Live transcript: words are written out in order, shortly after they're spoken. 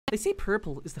They say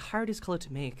purple is the hardest color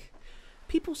to make.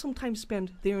 People sometimes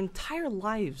spend their entire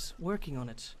lives working on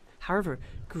it. However,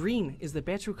 green is the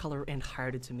better color and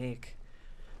harder to make.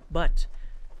 But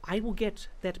I will get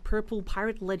that purple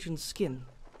Pirate Legend skin.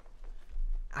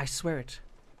 I swear it.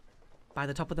 By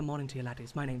the top of the morning to you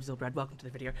laddies. My name's Zylbrad. Welcome to the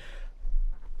video.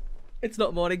 It's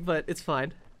not morning, but it's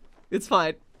fine. It's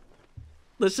fine.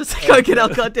 Let's just go get our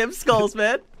goddamn skulls,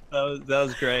 man. That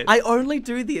was great. I only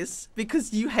do this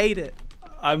because you hate it.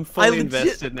 I'm fully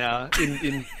invested now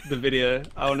in the video.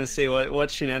 I want to see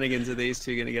what shenanigans are these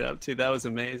two gonna get up to. That was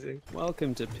amazing.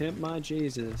 Welcome to Pimp My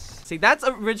Jesus. See, that's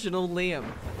original Liam.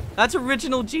 That's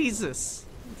original Jesus.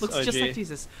 Looks OG. just like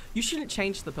Jesus. You shouldn't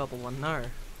change the purple one, no.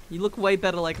 You look way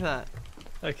better like that.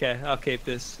 Okay, I'll keep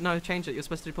this. No, change it. You're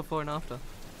supposed to do before and after.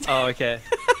 Oh, okay.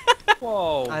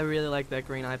 Whoa. I really like that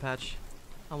green eye patch.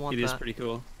 I want that. It is pretty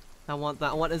cool. I want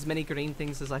that. I want as many green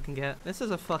things as I can get. This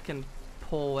is a fucking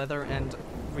poor weather and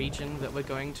region that we're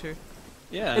going to.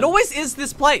 Yeah. It always is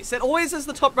this place. It always is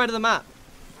the top right of the map.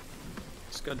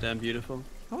 It's goddamn beautiful.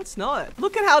 No, it's not.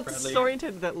 Look at how Bradley.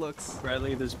 disoriented that looks.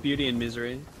 Bradley, there's beauty in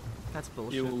misery. That's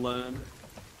bullshit. You will learn.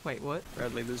 Wait, what?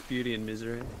 Bradley, there's beauty in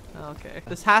misery. Oh, okay.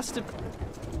 This has to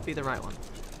be the right one.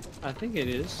 I think it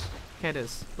is. Okay, it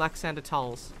is. Black Sand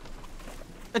Atolls.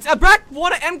 It's a black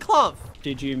water enclave!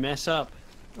 Did you mess up?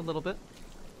 A little bit.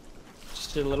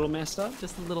 Just a little messed up?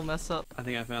 Just a little mess up. I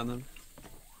think I found them.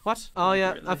 What? Oh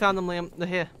yeah, Really? I found them, Liam. They're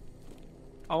here.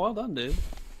 Oh, well done, dude.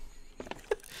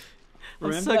 I'm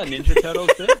Remember so that Ninja Turtles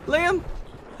bit? Liam!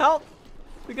 Help!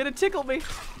 They're gonna tickle me.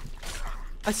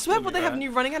 I swear, You'll but be they have right.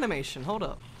 new running animation. Hold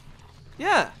up.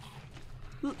 Yeah.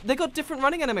 They got different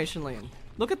running animation, Liam.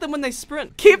 Look at them when they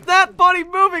sprint. Keep that body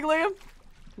moving, Liam!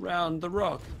 Round the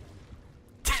rock.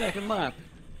 Second lap.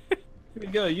 Here we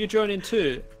go. You join in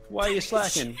too. Why are you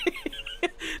slacking?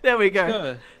 There we go.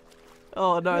 Go.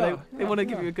 Oh no, Yeah, they want to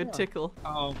give yeah, you a good yeah. tickle.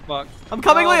 Oh fuck. I'm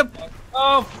coming, oh, Liam! Fuck.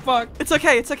 Oh fuck. It's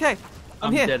okay, it's okay.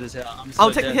 I'm here. Dead as hell. I'm so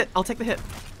I'll take dead. the hit. I'll take the hit.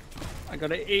 I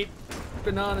gotta eat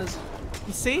bananas.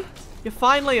 You see? You're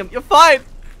fine, Liam. You're fine.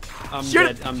 I'm Shoot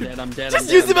dead. it. I'm dead. I'm dead. Just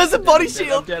I'm use dead, him I'm as a dead, body I'm dead,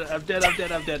 shield. I'm dead. I'm dead. I'm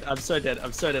dead. I'm dead. I'm so dead.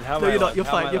 I'm so dead. How am No, I you're not. alive? You're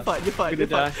How am I fine. You're alive? fine. You're fine. I'm You're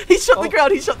gonna fine. die. He shot the Oh.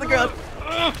 ground. He shot the ground.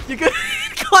 You're good.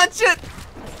 Clutch it.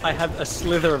 I have a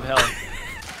slither of health.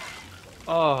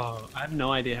 Oh, I have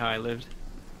no idea how I lived.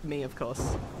 Me, of course.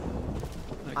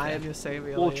 Okay. I am your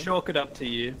savior. We'll Liam. chalk it up to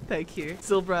you. Thank you.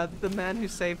 Zylbrad, the man who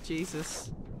saved Jesus.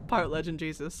 Pirate legend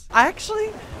Jesus. I actually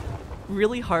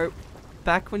really hope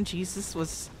back when Jesus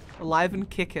was alive and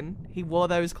kicking, he wore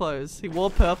those clothes. He wore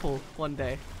purple one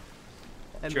day.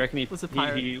 And Do you reckon was a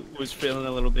pirate. he was feeling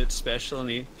a little bit special and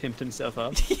he pimped himself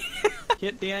up?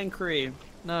 Hit the anchory.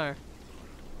 No.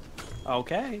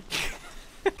 Okay.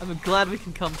 I'm glad we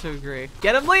can come to agree.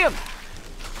 Get him, Liam!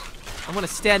 I want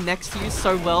to stand next to you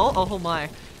so well. Oh my.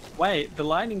 Wait, the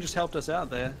lightning just helped us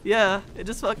out there. Yeah, it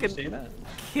just Did you see fucking that?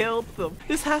 killed them.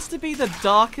 This has to be the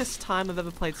darkest time I've ever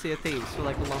played Sea of Thieves for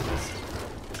like the longest.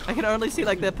 I can only see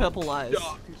like their purple eyes.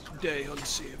 Darkest day on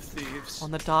Sea of Thieves. On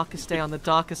the darkest day, on the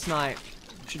darkest night.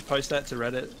 Should post that to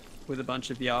Reddit with a bunch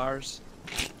of yars.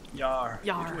 Yar.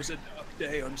 Yar. It was a dark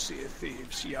day on Sea of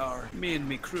Thieves. Yar. Me and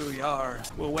me crew. Yar.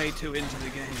 We're way too into the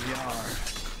game. Yar.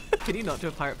 Can you not do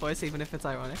a pirate voice even if it's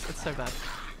ironic? It's so bad.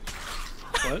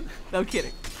 What? No I'm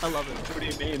kidding. I love it. What do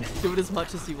you mean? Do it as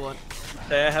much as you want.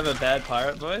 They have a bad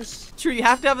pirate voice? True, you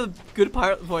have to have a good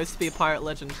pirate voice to be a pirate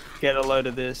legend. Get a load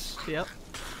of this. Yep.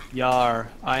 Yar.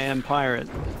 I am pirate.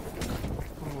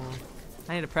 Oh,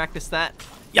 I need to practice that.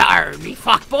 Yar, me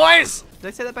fuck boys! Did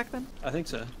I say that back then? I think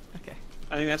so. Okay.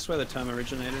 I think that's where the term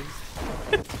originated.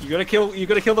 You gotta kill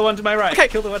the one to my right. Okay.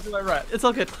 Kill the one to my right. It's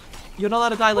all good. You're not allowed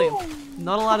to die, Liam.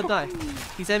 Not allowed to die.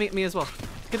 He's aiming at me as well.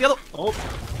 Get the other. Oh.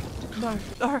 No,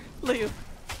 no, Liam.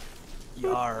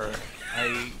 Yar.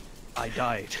 I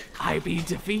died. I be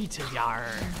defeated, Yar.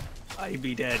 I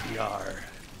be dead, Yar.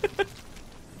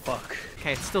 Fuck.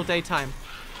 Okay, it's still daytime.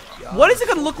 Yar. What is it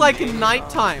gonna look like in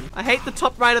nighttime? I hate the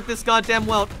top right of this goddamn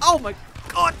world. Oh my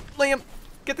god, Liam.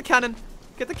 Get the cannon.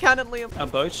 Get the cannon, Liam. Our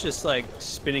boat's just like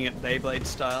spinning at Beyblade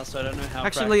style, so I don't know how.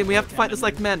 Actually, Liam, we have to fight this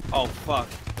like men. Oh fuck.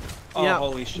 Oh Yeah,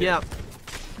 holy shit. Yeah.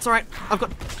 It's alright. I've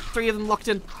got 3 of them locked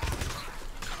in.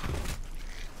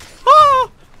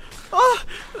 Oh! Oh!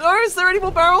 No, is there any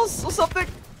more barrels or something?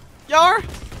 Yar!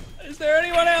 Is there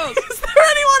anyone else? Is there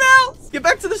anyone else? Get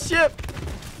back to the ship!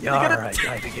 Yar, gonna- I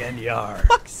died again, Yar.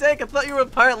 Fuck's sake, I thought you were a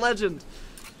pirate legend.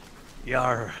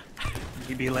 Yar.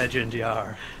 You be legend,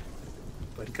 Yar.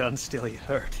 But guns still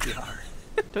hurt, Yar.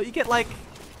 Don't you get, like,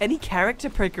 any character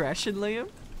progression, Liam?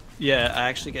 Yeah, I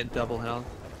actually get double health.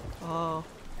 Oh.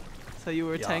 So you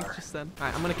were a tank Yar. just then.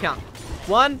 Alright, I'm gonna count.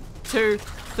 1, 2,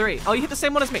 3. Oh, you hit the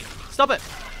same one as me. Stop it.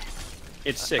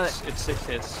 It's 6. It's 6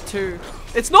 hits. 2.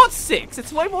 It's not 6.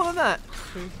 It's way more than that.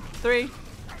 2, 3.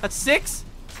 That's 6.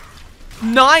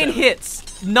 9 7.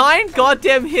 hits. 9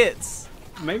 goddamn hits.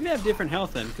 Maybe they have different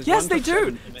health then. Yes, they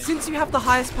do. Since you have the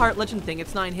highest pirate legend thing,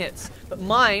 it's 9 hits. But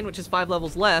mine, which is 5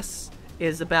 levels less,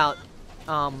 is about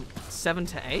 7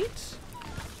 to 8,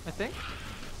 I think.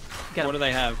 What do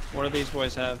they have? What do these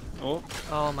boys have? Oh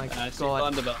my god.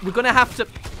 Thunderbolt. We're gonna have to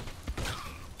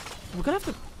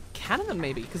cannon them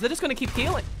maybe, because they're just gonna keep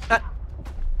healing.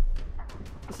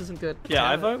 This isn't good. Yeah,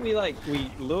 I vote we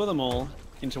lure them all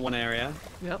into one area.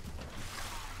 Yep.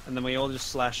 And then we all just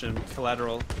slash them,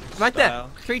 collateral. Right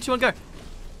style. there. 3, 2, 1, go.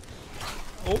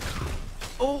 Oh.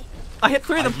 Oh. I hit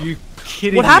 3 of them. Are you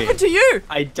kidding me? What happened to you?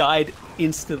 I died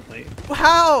instantly.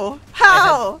 How? I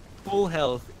How? had full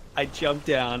health. I jumped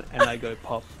down and I go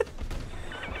pop.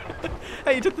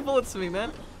 Hey, you took the bullets from me,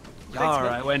 man. Yar,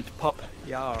 man. I went pop.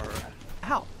 Yar.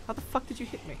 How? How the fuck did you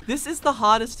hit me? This is the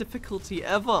hardest difficulty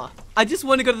ever. I just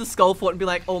want to go to the Skull Fort and be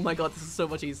like, oh my god, this is so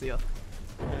much easier.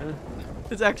 Yeah.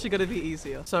 It's actually going to be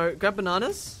easier. So, grab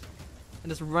bananas and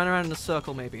just run around in a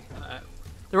circle, maybe.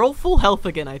 They're all full health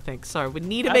again, I think. So, we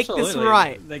need to make this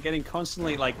right. They're getting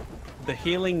constantly, the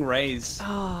healing rays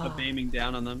are beaming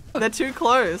down on them. They're too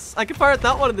close. I can fire at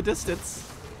that one in the distance.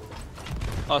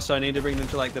 Oh, so I need to bring them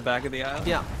to, the back of the aisle?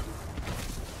 Yeah.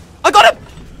 I got him!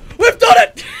 We've done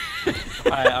it!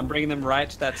 Alright, I'm bringing them right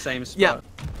to that same spot. Yeah.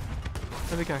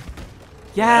 There we go.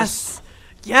 Yes!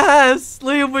 Yes!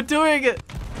 Liam, we're doing it!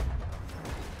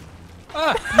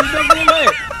 Ah! You got me away!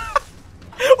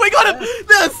 We got him!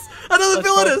 Yes! Another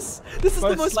villainous! This is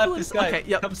the most slap villainous. this guy. Okay,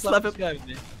 yep, Come slap him. this guy with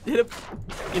me. Hit him.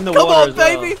 In the Come water on, as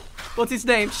well. baby! What's his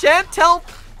name? Chantel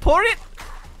Porrit?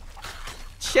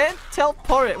 Chantel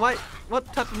Porrit. Wait,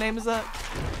 what type of name is that?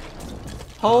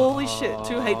 Holy shit,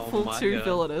 too hateful, too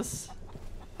villainous.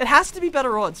 It has to be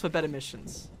better odds for better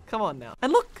missions. Come on now.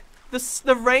 And look,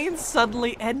 the rain's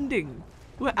suddenly ending.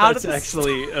 We're out of this. That's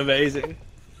actually amazing.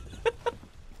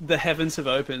 The heavens have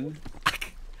opened.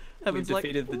 We've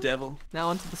defeated the devil. Now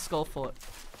onto the Skull Fort.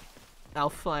 Our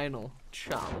final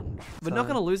challenge. We're not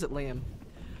gonna lose it, Liam.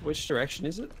 Which direction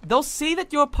is it? They'll see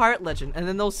that you're a pirate legend, and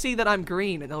then they'll see that I'm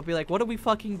green, and they'll be like, what do we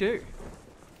fucking do?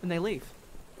 And they leave.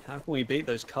 How can we beat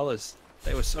those colors?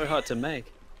 They were so hard to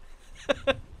make.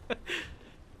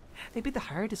 They'd be the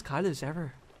hardest colors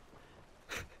ever.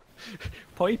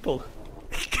 Purple.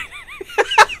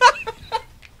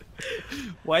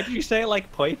 Why did you say it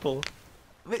like purple?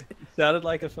 It sounded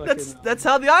like a fucking... That's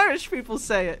how the Irish people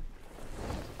say it.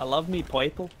 I love me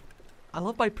purple. I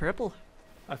love my purple.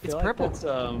 I feel it's like purple. That's,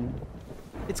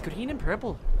 It's green and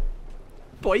purple.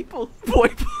 Purple.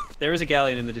 Purple. There is a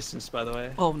galleon in the distance, by the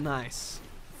way. Oh, nice.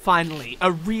 Finally,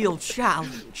 a real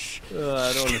challenge. I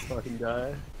don't want to fucking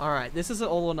die. Alright, this is an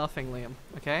all or nothing, Liam.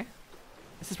 Okay?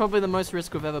 This is probably the most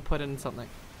risk we've ever put in something.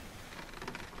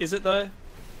 Is it though?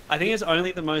 I think it's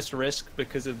only the most risk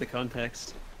because of the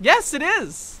context. Yes, it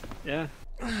is! Yeah.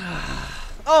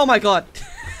 Oh my god.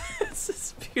 This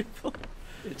is beautiful.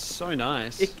 It's so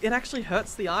nice. It actually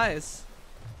hurts the eyes.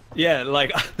 Yeah,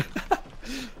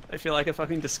 I feel like a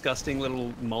fucking disgusting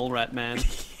little mole rat man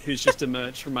who's just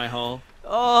emerged from my hole.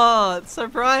 Oh, it's so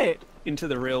bright. Into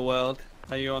the real world.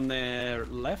 Are you on their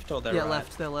left or their right? Yeah,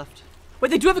 left. They're left. Wait,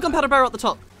 they do have a gunpowder barrel at the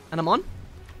top. And I'm on.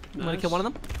 I'm gonna kill one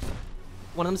of them.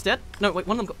 One of them's dead. No, wait,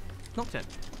 one of them not dead.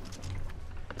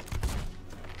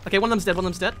 Okay, one of them's dead. One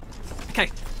of them's dead. Okay,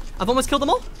 I've almost killed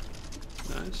them all.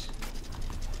 Nice.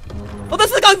 Oh,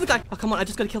 that's the guy! The guy! Oh, come on! I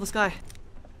just gotta kill this guy.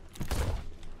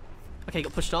 Okay, he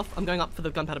got pushed off. I'm going up for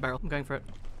the gunpowder barrel. I'm going for it.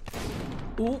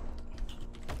 Ooh.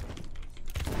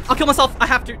 I'll kill myself. I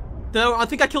have to. Though I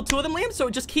think I killed 2 of them, Liam. So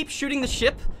just keep shooting the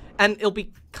ship, and it'll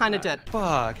be kind of dead.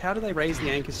 Fuck! How do they raise the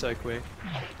anchor so quick?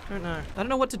 I don't know. I don't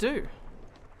know what to do.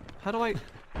 How do I?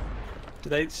 Do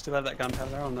they still have that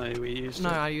gunpowder? Oh no, we used it. No,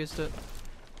 I used it.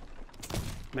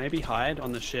 Maybe hide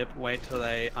on the ship, wait till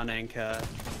they unanchor,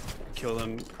 kill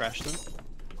them, crash them.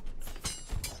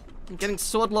 I'm getting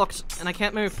sword locked, and I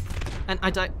can't move. And I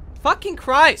die. Fucking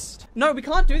Christ! No, we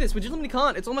can't do this. We genuinely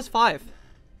can't. It's almost 5.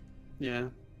 Yeah.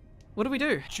 What do we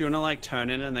do? Do you wanna turn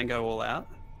in and then go all out?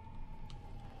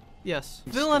 Yes.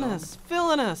 Villainous!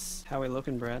 Villainous! How we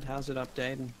looking, Brad? How's it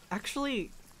updating?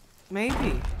 Actually,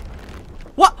 maybe.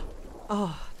 What?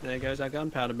 Oh. There goes our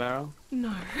gunpowder barrel.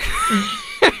 No.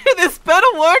 This better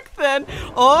work then.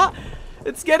 Oh,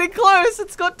 it's getting close.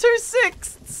 It's got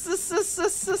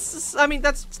 2/6. I mean,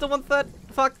 that's still 1/3.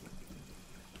 Fuck.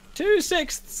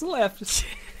 2/6 left.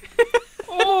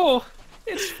 Oh,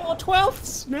 it's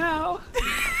 4/12 now.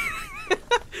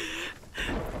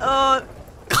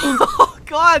 Oh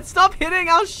God! Stop hitting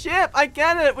our ship. I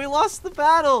get it. We lost the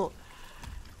battle.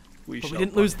 But we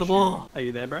didn't lose the war. Are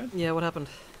you there, Brad? Yeah, what happened?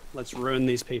 Let's ruin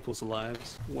these people's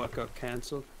lives. Work got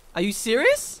cancelled. Are you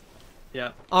serious?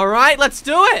 Yeah. Alright, let's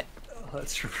do it!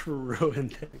 Let's ruin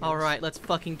things. Alright, let's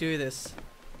fucking do this.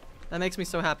 That makes me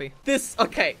so happy.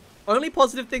 Okay. Only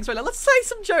positive things right now. Let's say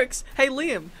some jokes. Hey,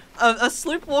 Liam. A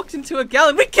sloop walked into a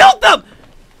galley. We killed them!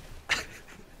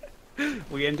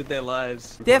 We ended their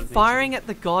lives. They're firing at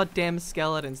the goddamn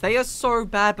skeletons. They are so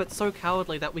bad but so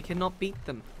cowardly that we cannot beat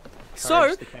them.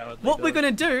 So, what we're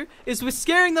gonna do is we're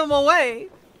scaring them away.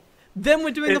 Then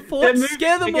we're doing the fort,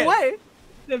 scare them away.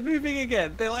 They're moving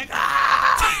again. They're like,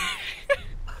 ah!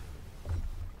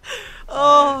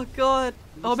 Oh, God.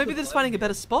 Oh, maybe they're just finding a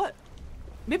better spot.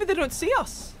 Maybe they don't see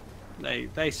us.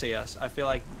 They see us. I feel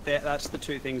like that's the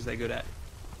two things they're good at.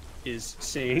 Is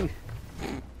seeing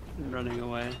and running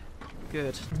away.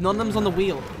 Good. None of them's on the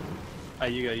wheel. Oh,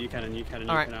 you go. You can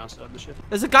Alright. outside the ship.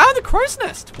 There's a guy on the crow's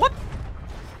nest. What?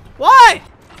 Why?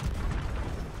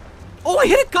 Oh, I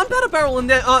hit a gunpowder barrel in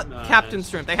their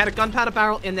captain's room. They had a gunpowder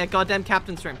barrel in their goddamn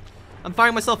captain's room. I'm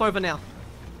firing myself over now.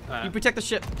 You protect the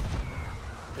ship.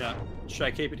 Yeah. Should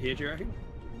I keep it here, do you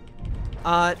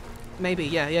reckon? Maybe.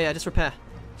 Yeah. Just repair.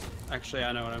 Actually,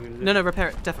 I know what I'm gonna do. No, repair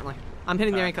it. Definitely. I'm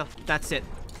hitting their anchor. That's it.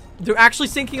 They're actually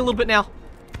sinking a little bit now.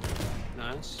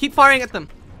 Nice. Keep firing at them.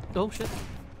 Oh, shit.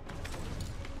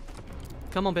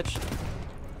 Come on, bitch.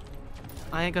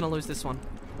 I ain't gonna lose this one.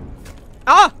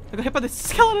 Ah! I got hit by the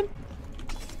skeleton.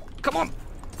 Come on.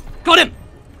 Got him.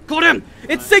 Got him.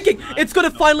 It's sinking. It's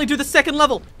gonna finally do the second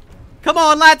level. Come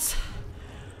on, lads.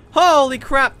 Holy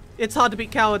crap. It's hard to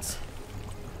beat cowards.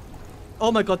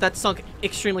 Oh my god, that sunk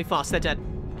extremely fast. They're dead.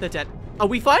 They're dead. Are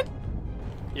we fine?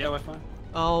 Yeah, we're fine.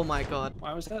 Oh my god.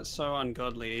 Why was that so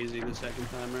ungodly easy the second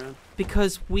time around?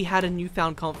 Because we had a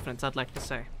newfound confidence, I'd like to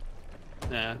say.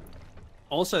 Yeah.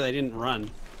 Also, they didn't run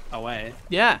away.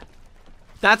 Yeah.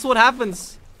 That's what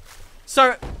happens.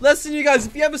 So, listen, you guys,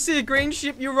 if you ever see a green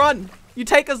ship, you run. You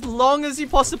take as long as you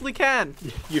possibly can.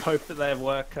 You hope that they have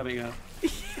work coming up.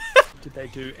 Did they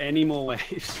do any more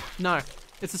waves? No.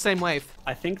 It's the same wave.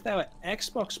 I think they were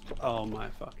Xbox... Oh my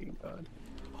fucking god.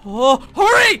 Oh,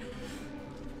 hurry!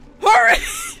 Hurry!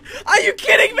 Are you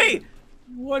kidding me?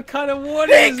 What kind of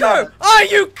water is that? Are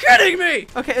you kidding me?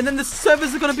 Okay, and then the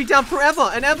servers are gonna be down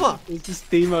forever and ever. It's just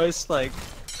the most, like,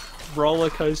 roller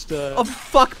coaster... Of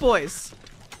fuck boys.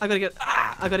 I gotta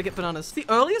get bananas. It's the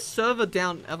earliest server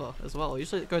down ever as well.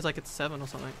 Usually it goes like it's 7 or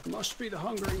something. Must be the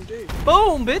Hungering Deep.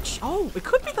 Boom, bitch. Oh, it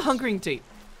could be the Hungering Deep.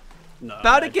 No.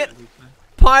 About to get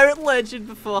Pirate Legend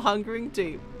before Hungering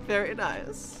Deep. Very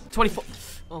nice. 24.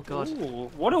 Oh god. Ooh,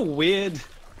 what a weird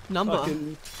number.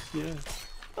 Fucking, yeah.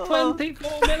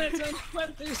 24 minutes and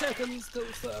 20 seconds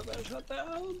till server shut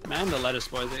down. Man, the lettuce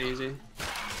boys are easy.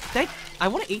 I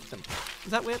want to eat them.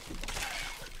 Is that weird?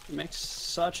 It makes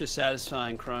such a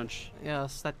satisfying crunch.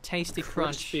 Yes, that tasty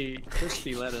crunch.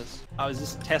 Crispy lettuce. I was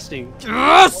just testing.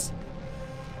 Yes!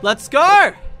 Let's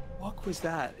go! What was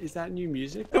that? Is that new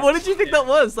music? What did you think that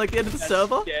was? Like the end of the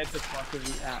server? Scared the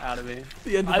fuck out of me.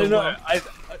 The end of I the don't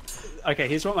know. Okay,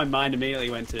 here's what my mind immediately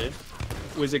went to.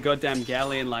 Was a goddamn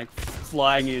galleon like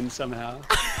flying in somehow.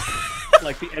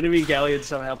 Like the enemy galleon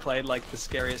somehow played like the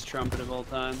scariest trumpet of all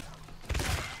time.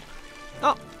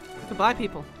 Oh, goodbye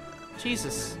people.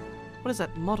 Jesus. What is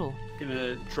that model?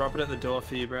 Gonna drop it at the door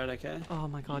for you, Brad, okay? Oh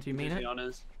my god, you mean it? The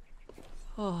honors.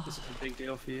 Oh. This is a big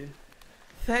deal for you.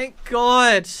 Thank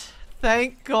God.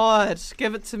 Thank God.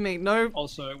 Give it to me. No.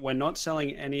 Also, we're not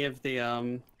selling any of the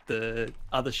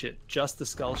other shit, just the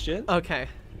skull shit. Okay.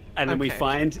 And then we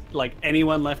find like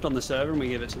anyone left on the server and we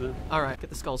give it to them. Alright, get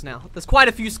the skulls now. There's quite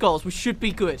a few skulls. We should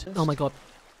be good. Oh my god.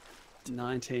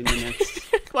 19 minutes.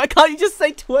 Why can't you just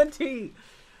say 20?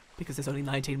 Because there's only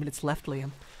 19 minutes left,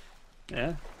 Liam.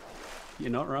 Yeah.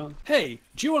 You're not wrong. Hey,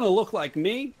 do you want to look like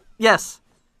me? Yes.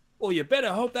 Well, you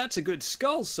better hope that's a good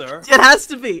skull, sir. It has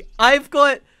to be. I've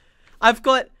got,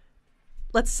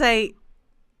 let's say,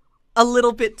 a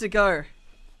little bit to go.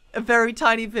 A very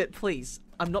tiny bit, please.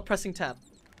 I'm not pressing tab.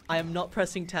 I am not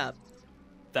pressing tab.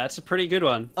 That's a pretty good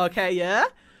one. Okay, yeah?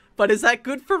 But is that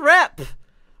good for rep?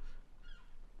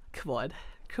 Come on.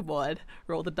 Come on.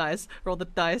 Roll the dice. Roll the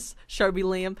dice. Show me,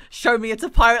 Liam. Show me it's a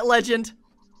pirate legend.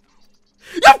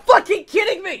 You're fucking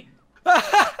kidding me!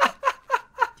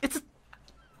 It's a...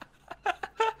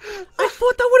 I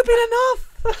thought that would have been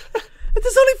enough!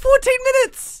 There's only 14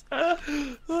 minutes!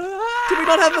 Do we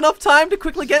not have enough time to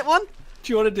quickly get one?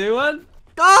 Do you want to do one?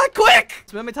 Ah, quick!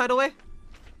 Is Mermaid Tidal Way?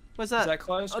 Where's that? Is that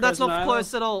close? Oh, that's not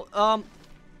close at all.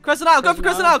 Crescent Isle! Go for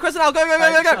Crescent Isle! Crescent Isle! Go, go,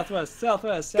 go, go, go! Southwest,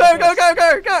 southwest, go, go, go,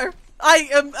 go, go! I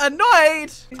am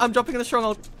annoyed! I'm dropping in the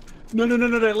stronghold. No,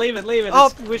 leave it, leave it. Oh.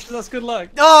 It wishes us good luck.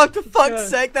 Oh, for fuck's go.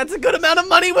 sake, that's a good amount of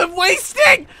money we're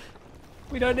wasting!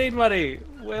 We don't need money.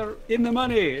 We're in the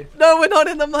money. No, we're not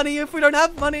in the money if we don't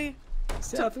have money.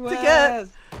 Southwest. To get.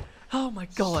 Oh my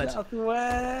god.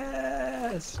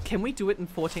 Southwest. Can we do it in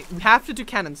 14? We have to do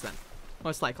cannons then.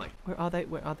 Most likely. Where are they?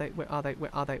 Where are they? Where are they?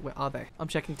 Where are they? Where are they? I'm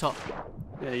checking top.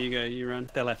 There you go, you run.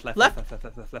 They're left. Left?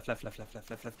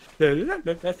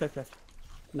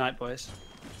 Night, boys.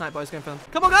 Night boys going for them.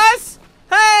 Come on, guys!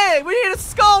 Hey, we need a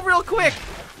skull real quick.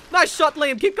 Nice shot,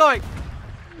 Liam. Keep going.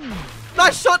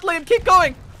 Nice shot, Liam. Keep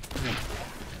going.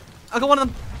 I got one of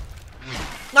them.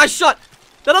 Nice shot.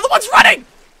 That other one's running.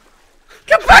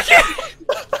 Come back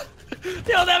in.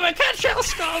 You'll never catch your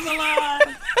skulls alive.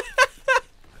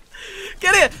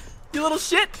 Get here, you little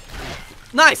shit.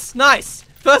 Nice, nice.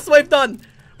 First wave done.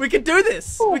 We can do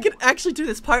this. We can actually do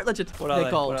this. Pirate Legend. What are They're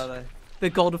they? gold. What are they? They're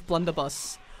gold of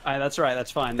Blunderbuss. That's right.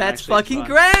 That's fine. That's Actually, fucking it's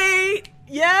great.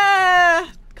 Yeah.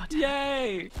 God damn.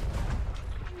 Yay!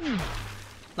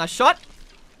 Nice shot.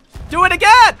 Do it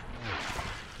again.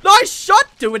 Nice shot.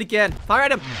 Do it again. Fire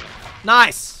at him.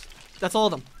 Nice. That's all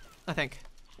of them, I think.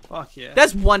 Fuck yeah.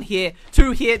 There's one here,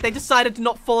 two here. They decided to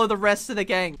not follow the rest of the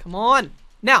gang. Come on.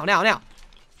 Now.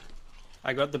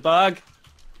 I got the bug.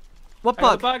 What I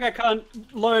got bug? the bug. I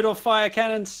can't load or fire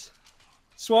cannons.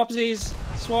 Swapsies.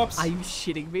 Swaps. Are you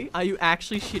shitting me? Are you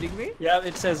actually shitting me? Yeah,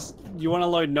 it says, you want to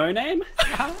load no name?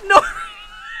 No.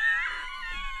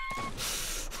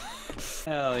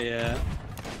 Hell yeah.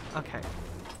 Okay.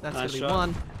 That's Nice gonna be shot.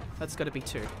 one. That's gonna be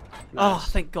two. Nice. Oh,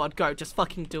 thank God. Go. Just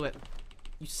fucking do it.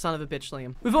 You son of a bitch,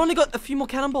 Liam. We've only got a few more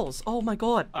cannonballs. Oh my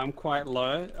God. I'm quite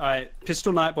low.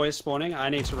 Pistol Night Boys spawning. I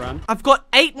need to run. I've got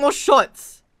 8 more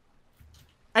shots.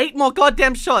 8 more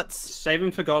goddamn shots. Save them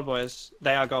for God Boys.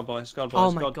 They are God Boys. God Boys. Oh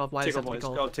my God, God, why does Tickle that have to be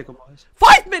Boys. gold? God Tickle Boys.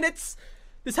 5 minutes.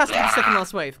 This has to be the second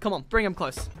last wave. Come on, bring him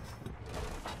close.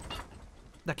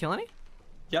 That kill any?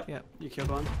 Yep. Yep. You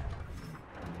killed one.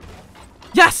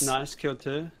 Yes. Nice. Killed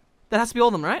two. That has to be all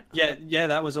of them, right? Yeah,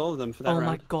 that was all of them for that Oh round.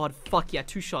 my God. Fuck yeah.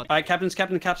 2 shots. Alright, captains, come.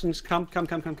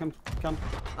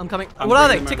 I'm coming. I'm what are bringing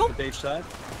they? them Tickle? over to the beach side.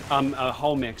 A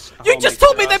whole mix. You just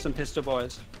told me There are that- some pistol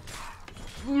boys.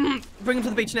 Bring them to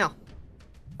the beach now.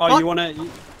 Oh, What? you wanna?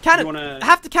 Cannon. You wanna I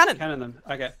have to cannon. cannon them?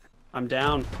 Okay. I'm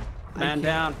down. Man Okay.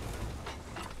 down.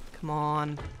 Come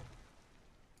on.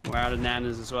 We're out of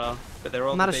nanas as well, but they're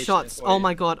all. I'm at out the of beach shots. there for Oh you.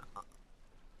 my God.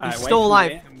 Alright, He's wait still for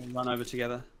alive. me and we'll run over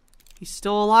together. He's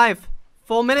still alive.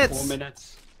 4 minutes. 4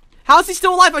 minutes. How is he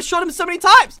still alive? I shot him so many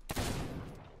times.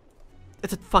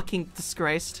 It's a fucking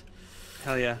disgrace.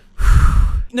 Hell yeah.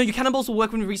 No, your cannonballs will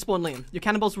work when we respawn, Liam. Your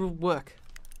cannonballs will work.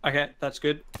 Okay, that's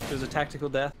good. It was a tactical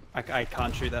death. I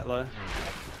can't shoot that low.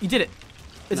 You did it.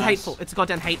 It's Nice. hateful. It's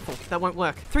goddamn hateful. That won't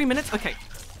work. 3 minutes? Okay.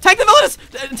 Take the villainous!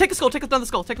 Take a skull. Take another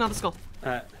skull. Take another skull.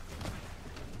 Alright.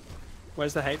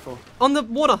 Where's the hateful? On the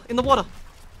water. In the water.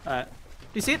 Alright. Do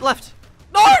you see it? Left.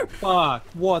 No! Fuck.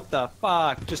 What the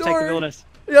fuck? Just take the Sorry. villainous.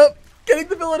 Yep. Getting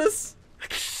the villainous.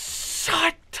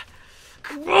 Shut.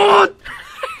 Come on.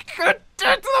 Get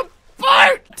to the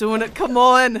boat. Doing it. Come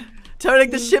on.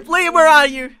 Turning the ship. Liam, where are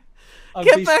you? I'll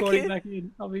Get be back spawning in. back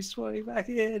in. I'll be spawning back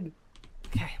in.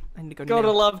 Okay. I need to go Gotta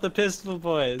now. love the pistol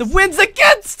boys. The wind's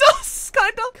against us,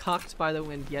 kinda. Cucked by the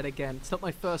wind yet again. It's not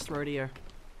my first rodeo.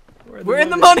 We're in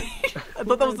the money. I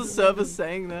thought that was the server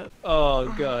saying that. Oh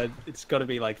god, it's got to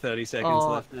be like 30 seconds Oh,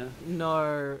 left now.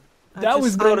 no. That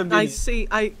was not a I minute. see.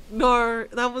 No,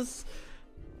 that was.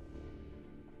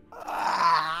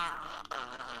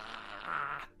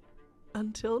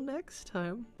 Until next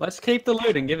time. Let's keep the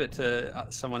loot and give it to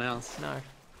someone else. No.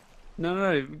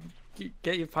 No.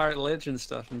 Get your pirate legend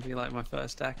stuff and be like, my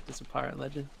first act as a pirate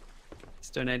legend. It's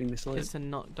donating this loot. Just to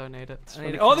not donate it. I need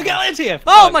Funny. to Oh, the come- galleon's here!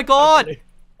 Oh Fuck, my god!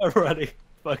 I'm running.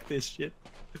 Fuck this shit.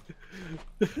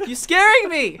 You're scaring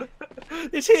me!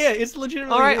 It's here. It's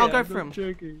legitimately Alright, here. I'll go I'm for not him.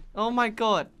 joking. Oh my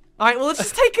god. Alright, well, let's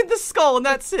just take in the skull and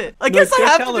that's it. I No, guess I go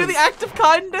have tell to do them. the act of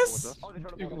kindness.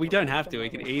 We don't have to. We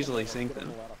can easily sink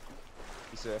them.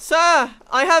 Sir,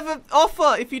 I have an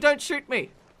offer if you don't shoot me.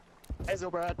 Hey,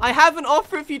 Zylbrad. I have an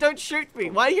offer if you don't shoot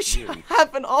me. Why are you I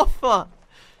have an offer?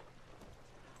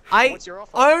 I What's your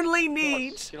offer? only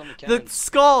need Get on the the cannon.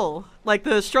 skull, like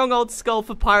the strong old skull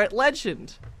for Pirate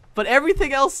Legend. But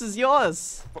everything else is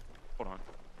yours. Hold on.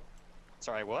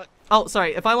 Sorry, what? Oh,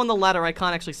 sorry. If I'm on the ladder, I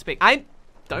can't actually speak.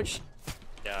 Don't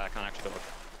Yeah, I can't actually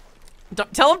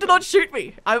look. tell him to not shoot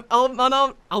me. I'll come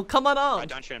Right, unarmed.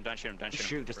 don't shoot him, don't shoot him, don't shoot him.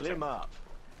 Shoot, just let him up.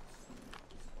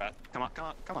 Right, come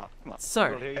on. So,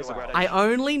 We'll hear you Hey, Zylbrad, out. I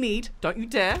only need. Don't you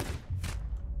dare.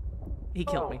 He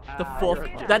killed me. The fourth.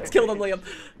 That's killed him, Liam.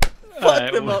 Fuck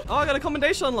Alright, them well- up. Oh, I got a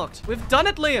commendation unlocked. We've done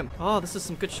it, Liam. Oh, this is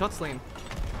some good shots, Liam.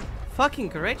 Fucking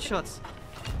great shots.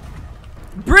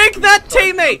 Break that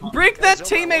teammate! Break that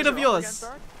teammate of yours!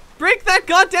 Break that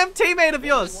goddamn teammate of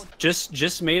yours!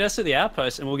 Just meet us at the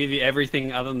outpost and we'll give you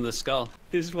everything other than the skull.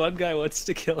 This one guy wants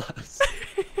to kill us.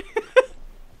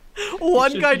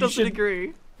 One guy you doesn't should-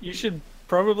 agree. You should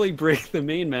probably break the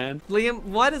mean, man. Liam,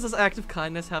 why does this act of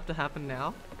kindness have to happen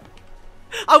now?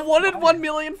 I wanted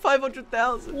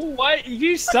 1,500,000. Well, why?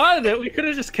 You started it. We could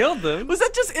have just killed them. Was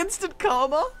that just instant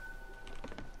karma?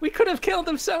 We could have killed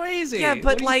them so easy. Yeah, What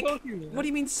but are you like, talking about? what do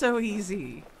you mean so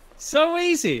easy? So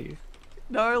easy.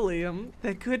 No, Liam,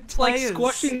 they're good It's like players.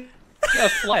 squashing a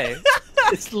flay.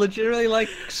 It's legitimately like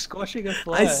squashing a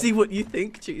flay. I see what you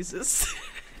think, Jesus.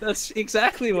 That's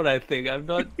exactly what I think. I'm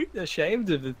not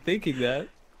ashamed of thinking that.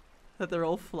 That they're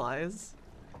all flies.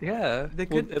 Yeah. They're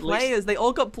well, good at least- players. They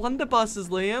all got blunderbusses,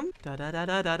 Liam. Da da da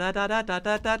da da da da da da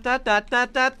da da da da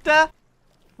da da.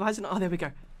 Why isn't? Oh, there we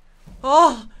go.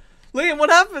 Oh, Liam, what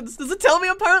happens? Does it tell me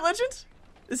I'm Pirate Legend?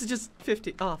 This is just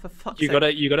 50. Oh, for fuck's You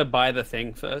sake. gotta buy the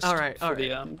thing first. Alright, for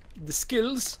alright. the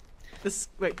skills. This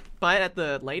wait, buy it at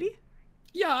the lady?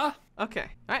 Yeah. Okay,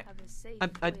 alright. Have a safe I-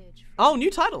 voyage. Oh,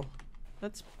 new title.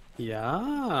 That's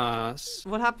Yes.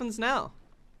 what happens now.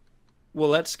 Well,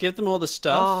 let's give them all the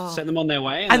stuff, Oh. send them on their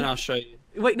way, and And- then I'll show you.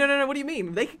 Wait, no. What do you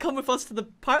mean? They can come with us to the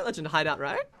Pirate Legend hideout,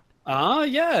 right? Ah,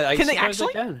 yeah. I Can they suppose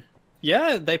actually? can.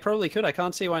 Yeah, they probably could. I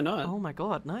can't see why not. Oh my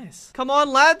god, nice. Come on,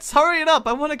 lads, hurry it up.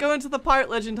 I want to go into the Pirate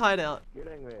Legend hideout.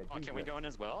 Oh, can we go in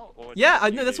as well? Or Yeah, just I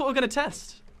you know. That's do? what we're gonna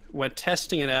test. We're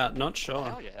testing it out. Not sure.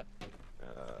 Hell yeah.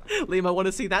 Liam, I want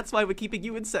to see. That's why we're keeping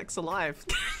you insects alive.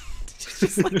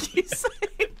 Just like you say.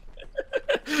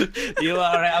 You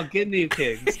are our guinea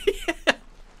pigs.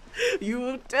 You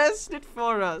will test it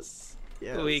for us.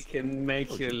 Yes. We can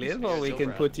make you live, or Yeah, we can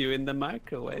Zylbrad. put you in the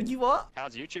microwave. You what?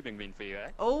 How's YouTubing been for you, eh?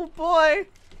 Oh boy.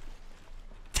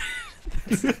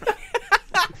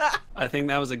 I think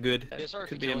that was a good. Yeah, sorry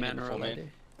could for be a killing man you or a before, lady.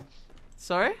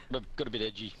 Sorry? Got a bit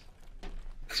edgy.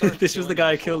 This was the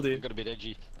guy who killed you. Got a bit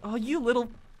edgy. Oh, you little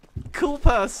cool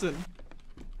person.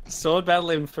 Sword battle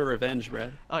him for revenge,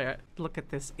 Brad. Oh yeah, look at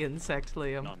this insect,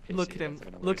 Liam. Non-PC, Look at him.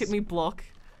 that's gonna Look at lose. me block.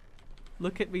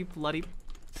 Look at me bloody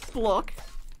block.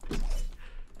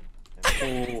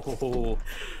 Oh,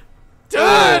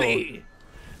 Dirty! hit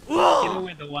Whoa! him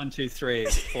with the 1, 2, 3,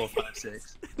 4, 5,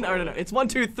 6. No. It's 1,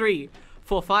 2, 3,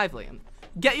 4, 5, Liam.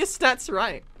 Get your stats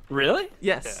right. Really?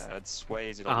 Yes. Yeah, it's way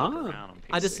easier to Ah. look around on PC.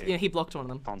 I just, he blocked one of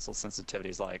them. Console sensitivity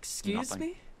is like Excuse nothing.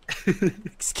 me?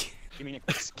 Excuse. You mean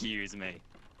excuse me?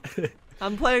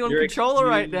 I'm playing on You're controller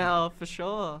right excused. now, for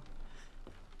sure.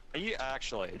 Are you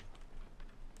actually?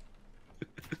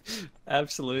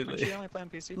 Absolutely. Aren't you only playing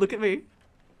PC? Look at me.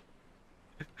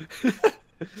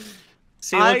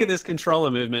 See, look I- at this controller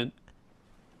movement.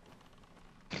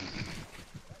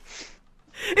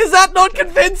 Is that not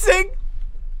convincing?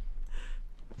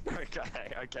 Okay.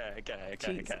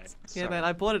 Jesus. Yeah, Sorry. man,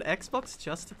 I bought an Xbox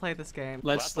just to play this game.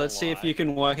 Let's That's a see if lie. you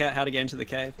can work out how to get into the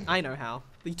cave. I know how.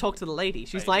 You talk to the lady.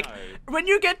 She's I like, know. when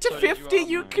you get to So did 50,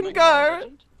 you know. can make go. Pirate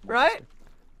Legend? Right?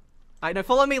 I know,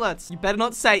 follow me, lads. You better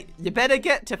not say, you better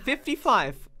get to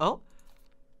 55. Oh.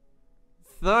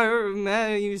 Though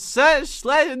you search,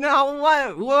 let now,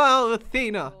 whoa,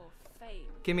 Athena. Your fate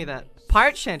Give me that.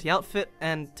 Pirate shanty outfit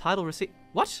and title receipt.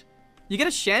 What? You get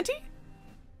a shanty?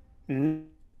 Mm.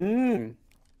 Can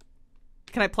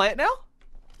I play it now?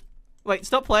 Wait,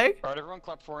 stop playing. Alright, everyone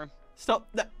clap for him. Stop.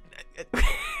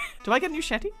 Do I get a new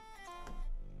shanty?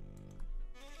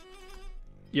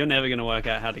 You're never gonna work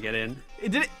out how to get in.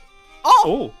 Did it? Oh!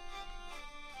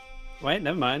 Oh. Wait,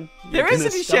 never mind. There You're is gonna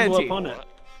a new stumble shanty. upon it. What?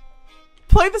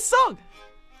 Play the song!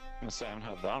 I'm gonna say I haven't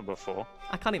heard that before.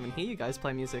 I can't even hear you guys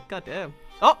play music. God damn.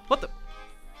 Oh, what the?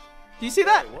 Do you see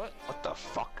that? Wait, what? What the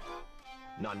fuck?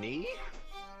 Nani?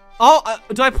 Oh,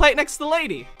 do I play it next to the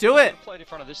lady? Do it. Play it in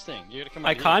front of this thing. You gotta come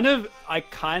I over here.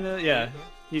 kind of, yeah.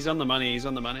 He's on the money. He's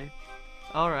on the money.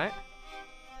 All right.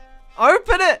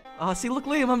 Open it. Oh, see, look,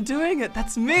 Liam, I'm doing it.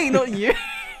 That's me, not you.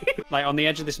 Like on the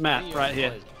edge of this map, You right here.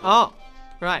 plays it. Oh,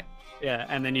 right. Yeah,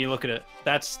 and then you look at it.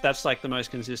 That's like the most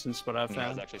consistent spot I've Can you guys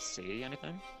found. actually see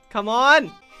anything? Come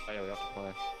on. Oh yeah, we have to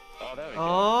play. Oh, there we go. And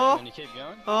Oh. then you keep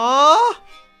going. Oh.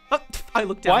 Oh, I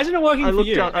looked down. Why isn't it working I for looked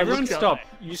you? down, I Everyone looked stop.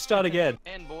 You start again.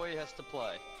 And boy has to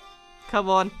play. Come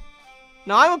on.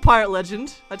 No, I'm a pirate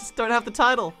legend. I just don't have the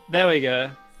title. There we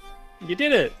go. You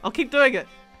did it. I'll keep doing it.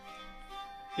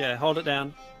 Yeah, hold it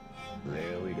down.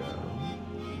 There we go.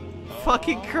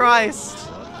 Fucking Christ.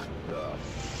 The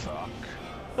fuck?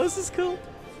 This is cool.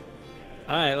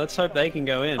 Alright, let's hope they can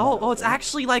go in. Oh, it's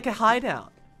actually like a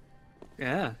hideout.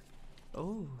 Yeah.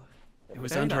 Oh. It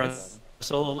was Very under nice.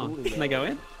 us all along. Can they go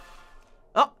in?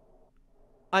 Oh.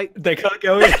 They can't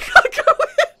go in. can't go in.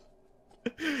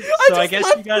 So I guess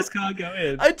you guys can't go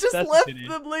in. I just That's a left pity.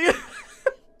 them, Liam.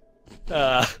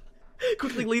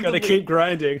 Quickly leave Gotta them. keep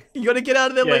grinding. You gotta get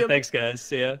out of there, Yeah, Liam. thanks guys.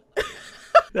 See ya.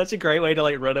 That's a great way to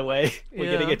like run away. We're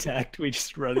Yeah. getting attacked. We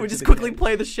just run. We into just the quickly cave.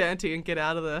 play the shanty and get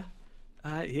out of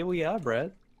there. Here we are,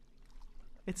 Brad.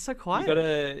 It's so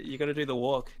quiet. You gotta do the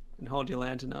walk and hold your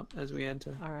lantern up as we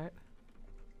enter. All right.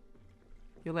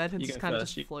 Your lantern's You just go kind of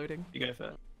first, just floating. You go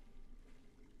first.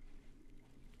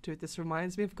 Dude, this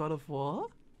reminds me of God of War.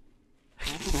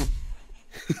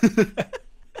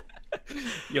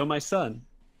 You're my son.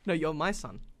 No, you're my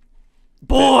son.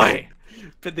 Boy!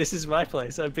 But this is my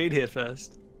place. I've been here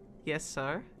first. Yes,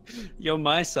 sir. You're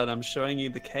my son. I'm showing you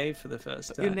the cave for the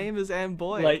first time. Your name is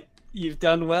Boy. Like, you've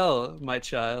done well, my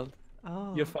child.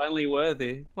 Oh. You're finally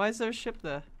worthy. Why is there a ship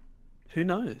there? Who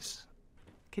knows?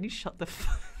 Can you shut the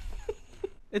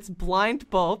It's Blind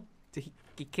Bob.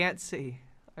 He can't see.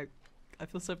 I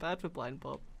feel so bad for Blind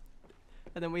Bob.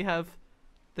 And then we have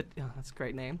the... Oh, that's a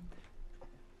great name.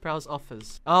 Browse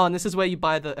offers. Oh, and this is where you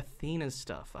buy the Athena's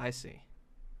stuff. I see.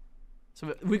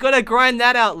 So we gotta grind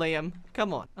that out, Liam.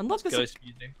 Come on. Unlock this... Ghost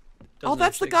music. Oh, Doesn't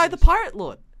that's the actually guy, the exist. Pirate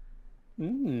Lord.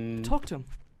 Mm. Talk to him.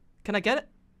 Can I get it?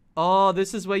 Oh,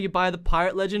 this is where you buy the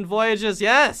Pirate Legend Voyages.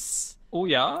 Yes! Oh,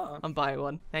 yeah. I'm buying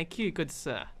one. Thank you, good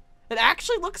sir. It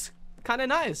actually looks kind of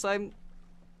nice. I'm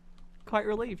quite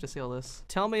relieved to see all this.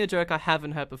 Tell me a joke I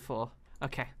haven't heard before.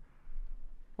 Okay.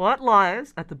 What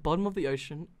lies at the bottom of the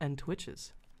ocean and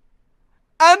twitches?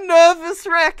 A nervous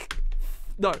wreck!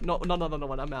 No, no,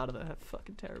 I'm out of there.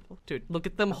 Fucking terrible. Dude, look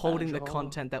at them holding the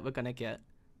content that we're gonna get.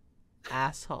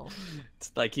 Asshole.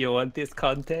 It's like, you want this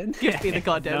content? Give me the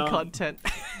goddamn No. content.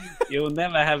 You'll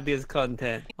never have this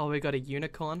content. Oh, we got a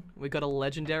unicorn. We got a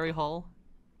legendary hull.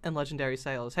 And legendary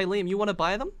sailors. Hey, Liam, you want to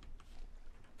buy them?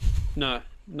 No,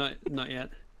 not yet.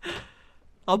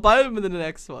 I'll buy them in the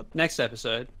next one. Next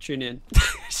episode, tune in.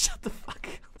 Shut the fuck.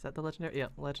 Is that the legendary? Yeah,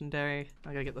 legendary.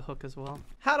 I gotta get the hook as well.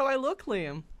 How do I look,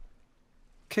 Liam?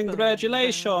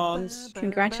 Congratulations.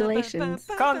 Congratulations.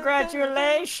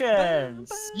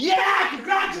 Congratulations!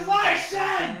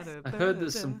 I heard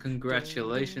there's some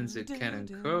congratulations at Ken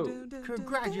 & Co.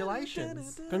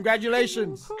 Congratulations!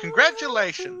 Congratulations!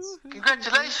 Congratulations!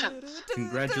 Congratulations!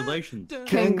 Congratulations.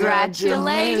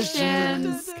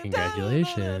 Congratulations.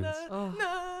 Congratulations! Oh,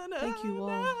 thank you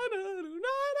all.